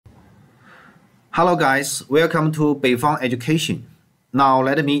Hello guys, welcome to Beifang Education. Now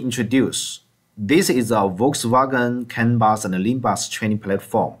let me introduce. This is a Volkswagen CAN bus and LIN bus training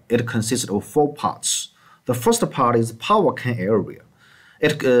platform. It consists of 4 parts. The first part is power CAN area.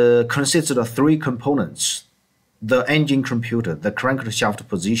 It consists of 3 components: the engine computer, the crankshaft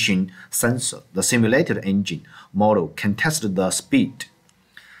position sensor, the simulated engine model can test the speed.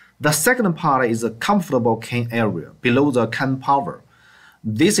 The second part is a comfortable CAN area below the CAN power.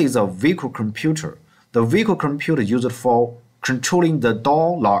 This is a vehicle computer. The vehicle computer used for controlling the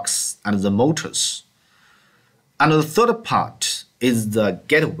door locks and the motors. And the third part is the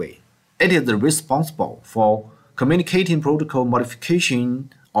gateway. It is responsible for communicating protocol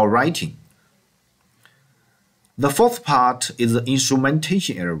modification or writing. The fourth part is the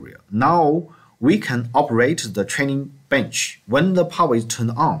instrumentation area. Now we can operate the training bench. When the power is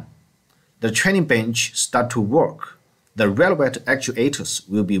turned on, the training bench starts to work. The relevant actuators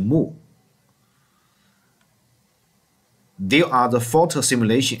will be moved. There are the fault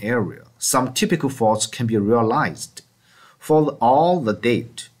simulation area. Some typical faults can be realized. For all the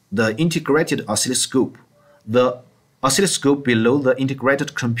data, the integrated oscilloscope, the oscilloscope below the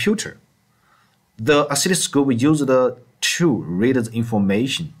integrated computer. The oscilloscope used to read the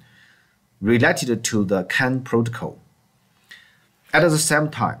information related to the CAN protocol. At the same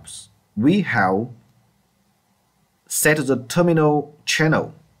time, we have set the terminal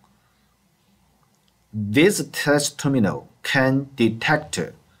channel. This test terminal can detect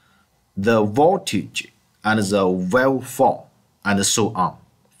the voltage and the waveform and so on.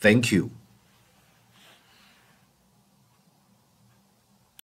 Thank you.